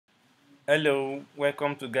Hello,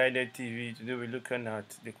 welcome to Guided TV. Today we're looking at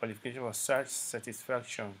the qualification for search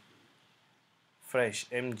satisfaction fresh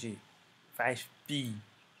MG 5P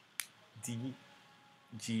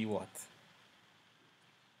DG what?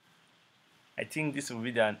 I think this will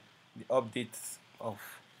be the update of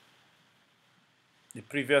the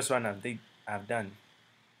previous one I've done.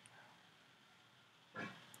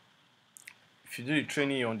 If you do the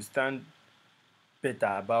training, you understand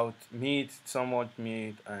better about meet, somewhat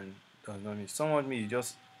meet, and does not meet. Somewhat meet is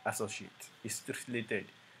just associate. It's related.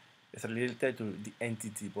 It's related to the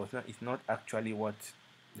entity, but it's not actually what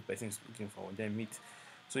the person is looking for. Then meet.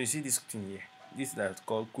 So you see this thing here. This that's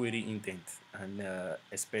called query intent and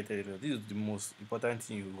expected result. This is the most important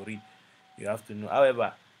thing you read. You have to know.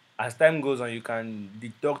 However, as time goes on, you can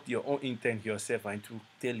deduct your own intent yourself and to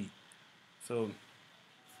tell it. So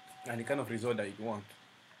and the kind of result that you want.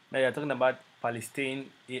 Now you're talking about Palestine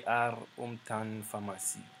AR hometown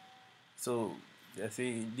pharmacy. So they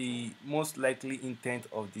say the most likely intent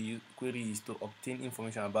of the query is to obtain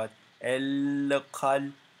information about a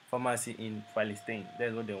local pharmacy in Palestine.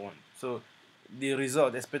 That's what they want. So the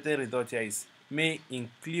result, expected result here is may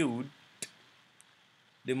include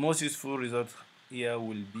the most useful result here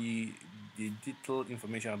will be the detailed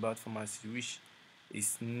information about pharmacy which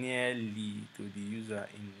is nearly to the user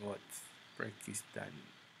in what Pakistan.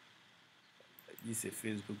 This is a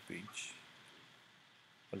Facebook page.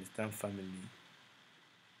 Palestine family.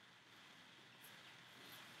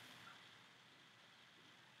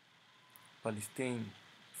 Palestine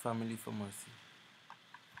family pharmacy.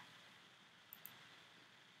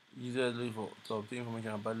 Users look for to obtain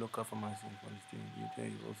information about local pharmacy in Palestine. The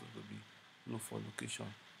intent is also to be look for location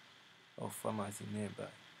of pharmacy nearby.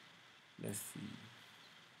 Let's see.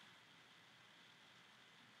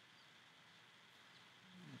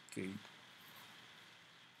 Okay,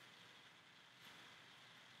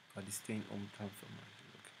 Palestine hometown pharmacy.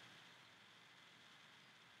 Okay.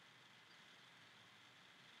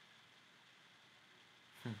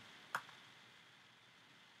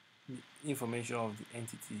 The information of the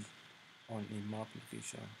entity on a map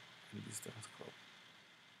location and distance curve.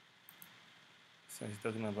 So it's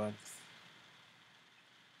talking about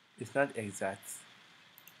it's not exact,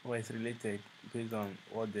 but it's related based on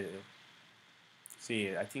what the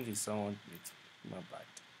say. I think it's someone with my bad.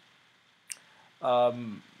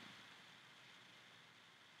 Um,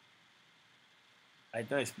 I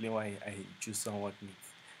don't explain why I choose somewhat meat.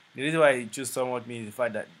 The reason why I choose somewhat meat is the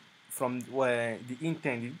fact that from where the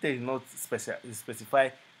intent is not specify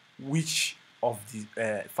which of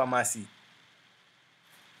the pharmacy.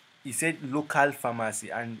 He said local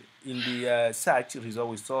pharmacy, and in the search result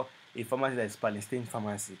we saw a pharmacy that is Palestine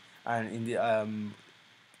pharmacy, and in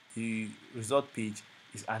the result page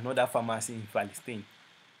is another pharmacy in Palestine.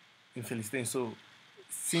 In Palestine, so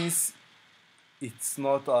since it's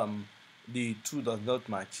not the two does not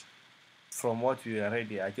match, from what we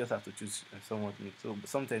already, I just have to choose somewhat meat. So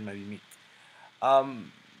sometimes might be meat.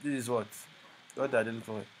 This is what are they looking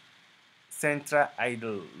for? Central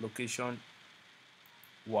idle location.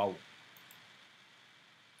 Wow,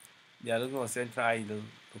 they are looking for central idle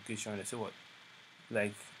location. They say what?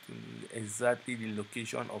 Like exactly the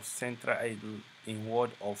location of central idle in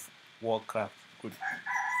World of Warcraft. Good.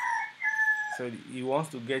 So he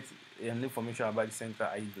wants to get an information about the central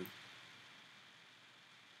idle.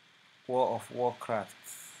 World of Warcraft.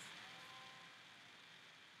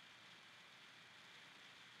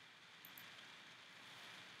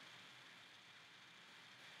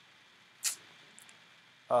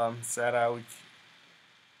 Sarah,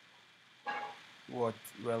 what?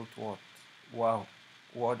 Wealth, what? Wow.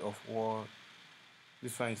 World of War.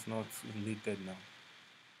 This one is not related now.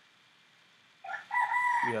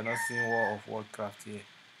 We are not seeing War of Warcraft here.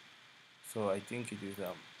 So I think it is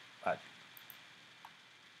bad.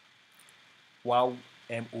 Wow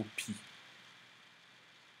MOP.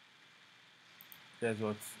 That's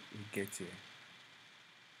what we get here.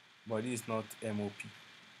 But this is not MOP.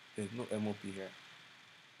 There's no MOP here.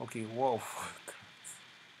 Okay, War of Warcraft.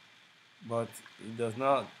 But it does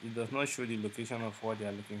not show the location of what they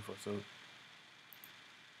are looking for. So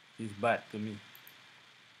it's bad to me.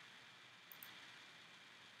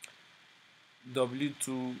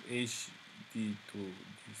 W2HD2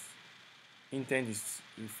 this intent is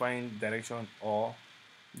to find direction or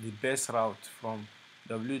the best route from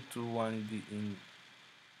W21D in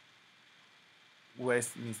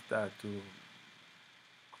Westminster to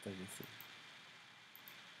what did I say?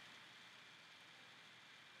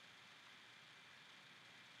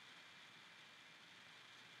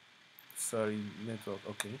 Sorry, network.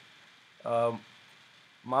 Okay. Um,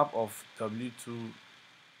 map of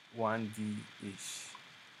W21D ish.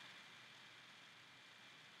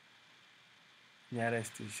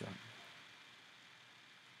 nearest station,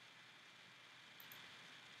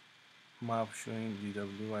 map showing the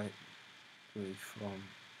WY way from.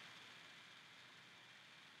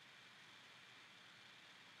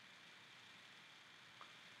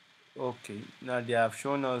 Okay, now they have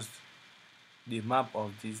shown us the map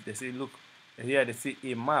of this. They say, look, here they say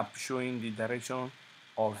a map showing the direction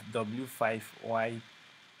of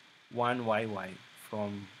W5Y1YY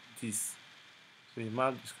from this. So a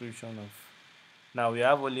map description of. Now we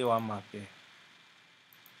have only one map here.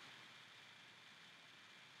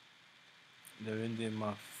 The random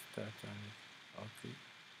map start and okay,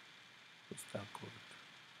 postal code.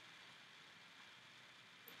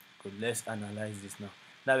 Good, let's analyze this now.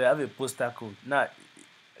 Now we have a postal code. Now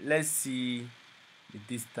let's see the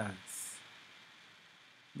distance.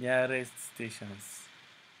 Nearest stations.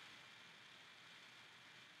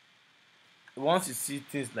 Once you see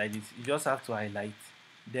things like this, you just have to highlight.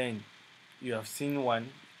 Then you have seen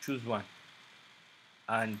one, choose one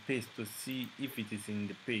and paste to see if it is in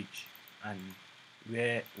the page and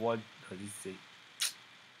where what does it say.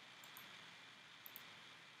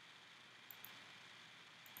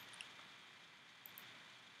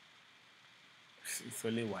 It's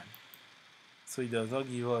only one, so it does not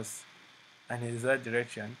give us an exact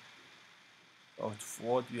direction of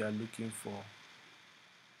what we are looking for.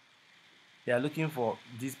 They are looking for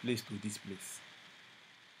this place to this place.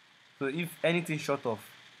 So if anything short of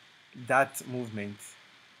that movement,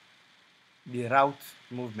 the route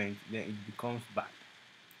movement, then it becomes bad.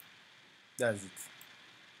 That's it.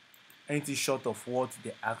 Anything short of what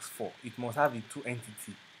they ask for, it must have a two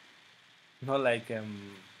entity, not like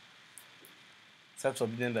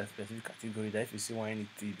self-submitted by specific category that if you see one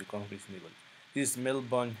entity it becomes reasonable. This is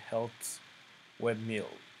Melbourne Health webmail.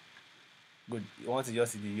 Good. Once you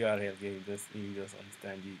just see the URL here, you just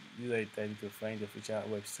understand the user is to find the official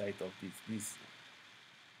website of this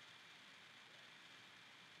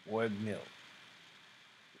webmail.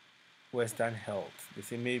 Western Health. They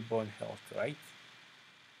say Melbourne Health, right?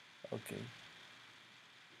 Okay.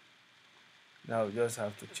 Now we just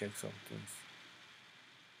have to check some things.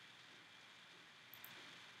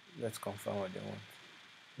 Let's confirm what they want.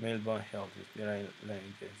 Melbourne Health is the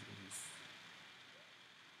line this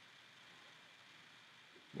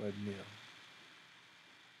webmail.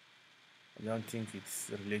 I don't think it's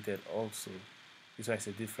related also. This one is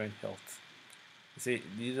a different health. You say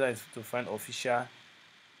the user is to find official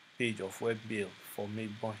page of webmail for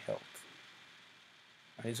Melbourne Health.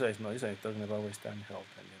 And this one is not. This one is talking about Western Health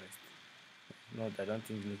and the rest. No, I don't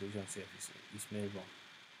think the location service is Melbourne.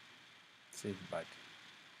 Say it's bad.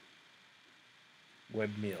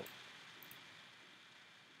 Webmail.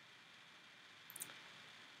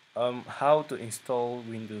 How to install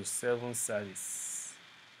Windows 7 service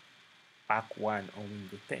pack 1 on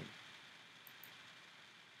Windows 10.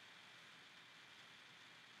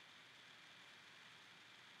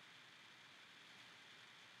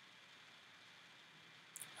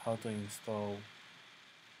 How to install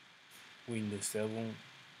Windows 7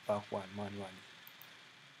 pack 1 manually.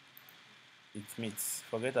 It meets.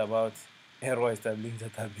 Forget about error establishing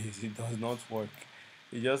database. It does not work.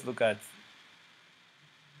 You just look at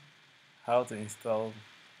how to install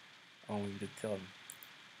on Windows 10.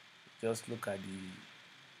 Just look at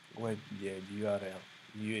the web, the URL,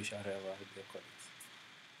 UHRL, how they call it,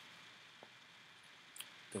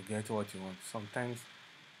 to get what you want. Sometimes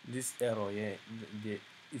this error here, if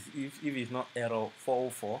it's not error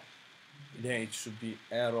 404, then it should be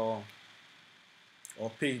error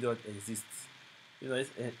or page.exist. You know, this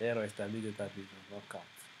error established database does not count.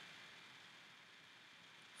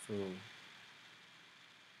 So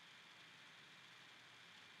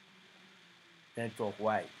network,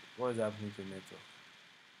 why? What is happening to network?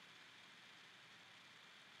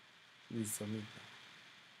 Please submit now.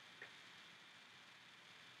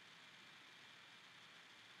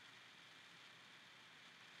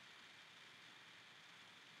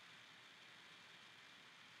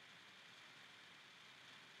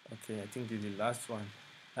 Okay, I think this is the last one.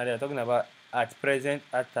 Now they are talking about at present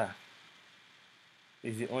ATA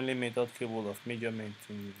is the only method capable of measurement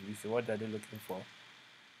in this. What are they looking for?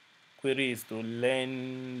 Query is to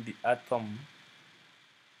learn the atom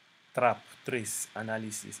trap trace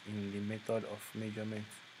analysis in the method of measurement.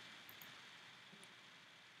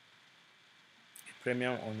 A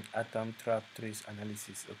premium on atom trap trace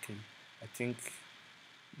analysis. Okay, I think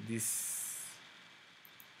this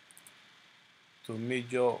to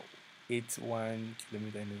measure 81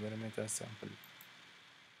 kilometer environmental sample.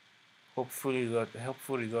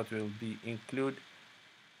 Helpful result will include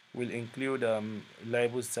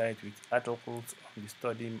reliable site with articles on the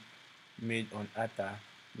study made on ATA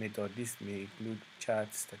method. This may include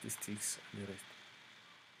charts, statistics, and the rest.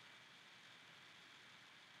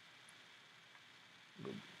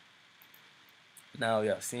 Now we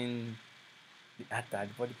have seen the attack,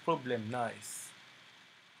 but the problem now is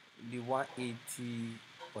the 180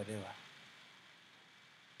 whatever.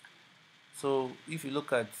 So if you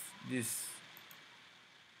look at this,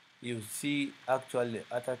 you see actually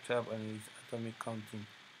attack trap and its atomic counting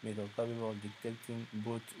method capable of detecting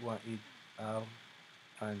both 18R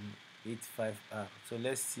and 85R. So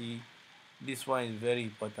let's see, this one is very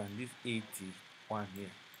important. This 81 here,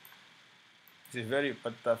 it's a very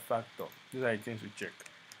important factor. These are the things we check.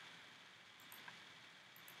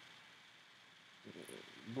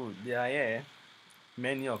 Good, they are here,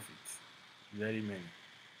 many of it, very many.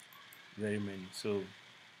 So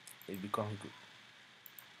it becomes good.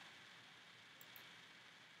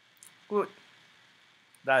 Good.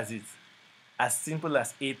 That's it. As simple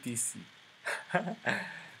as ATC.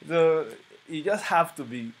 So you just have to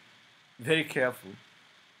be very careful.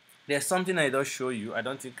 There's something I don't show you. I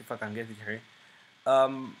don't think if I can get it here.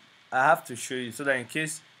 Um, I have to show you so that in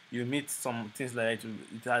case you meet some things like that,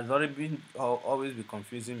 it has already been always be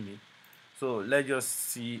confusing me. So let's just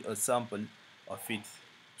see a sample of it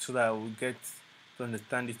so that we get to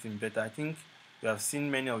understand it in better. I think you have seen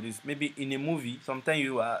many of these. Maybe in a movie, sometimes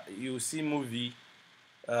you see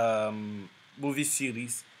um, movie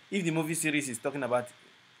series. If the movie series is talking about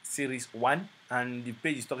series 1 and the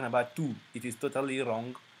page is talking about 2, it is totally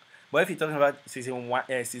wrong. But if you're talking about season 1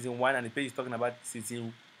 and the page is talking about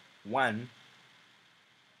season 1,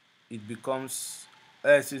 it becomes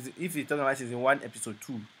if you're talking about season 1 episode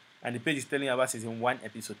 2 and the page is telling you about season 1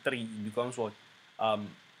 episode 3, it becomes what? um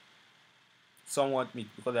somewhat meet,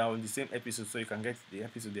 because they are on the same episode, so you can get the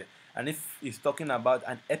episode there. And if it's talking about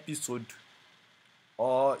an episode,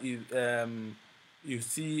 or if you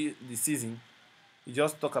see the season, you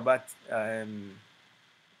just talk about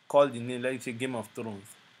call the name, like you say Game of Thrones,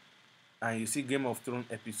 and you see Game of Thrones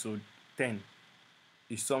episode 10,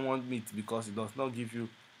 is someone meet because it does not give you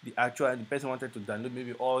the actual, the person wanted to download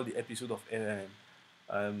maybe all the episode of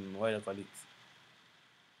what do you call it,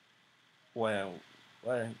 well,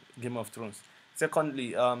 well, Game of Thrones.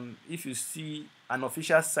 Secondly, if you see an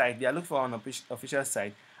official site, they are looking for an official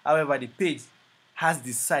site. However, the page has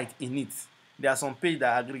the site in it. There are some pages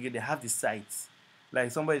that aggregate, they have the sites. Like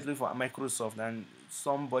somebody is looking for a Microsoft and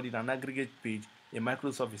somebody, an aggregate page, a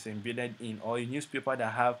Microsoft is embedded in, or a newspaper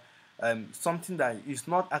that have something that is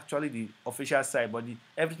not actually the official site, but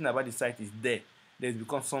everything about the site is there. There's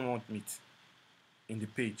become somewhat meet in the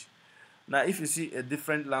page. Now, if you see a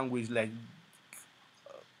different language like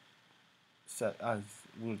as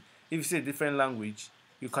good. If you see a different language,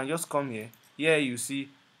 you can just come here. Here you see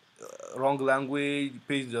wrong language,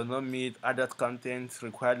 page does not meet adult content,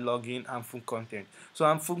 required login, harmful content. So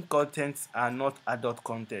harmful contents are not adult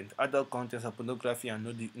content. Adult contents are pornography and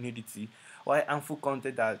nudity. While harmful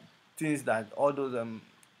content are things that all those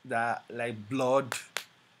that like blood,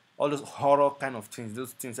 all those horror kind of things.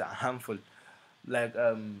 Those things are harmful. Like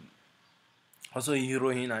also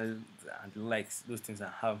heroin and likes. Those things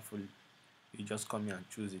are harmful. You just come here and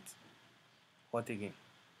choose it. What again?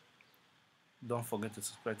 Don't forget to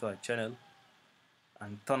subscribe to our channel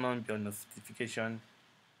and turn on your notification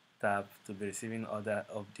tab to be receiving other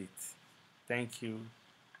updates. Thank you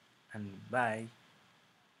and bye.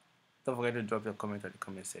 Don't forget to drop your comment at the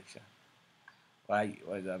comment section. Why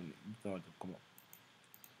is that? You don't want to come up?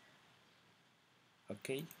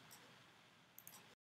 Okay.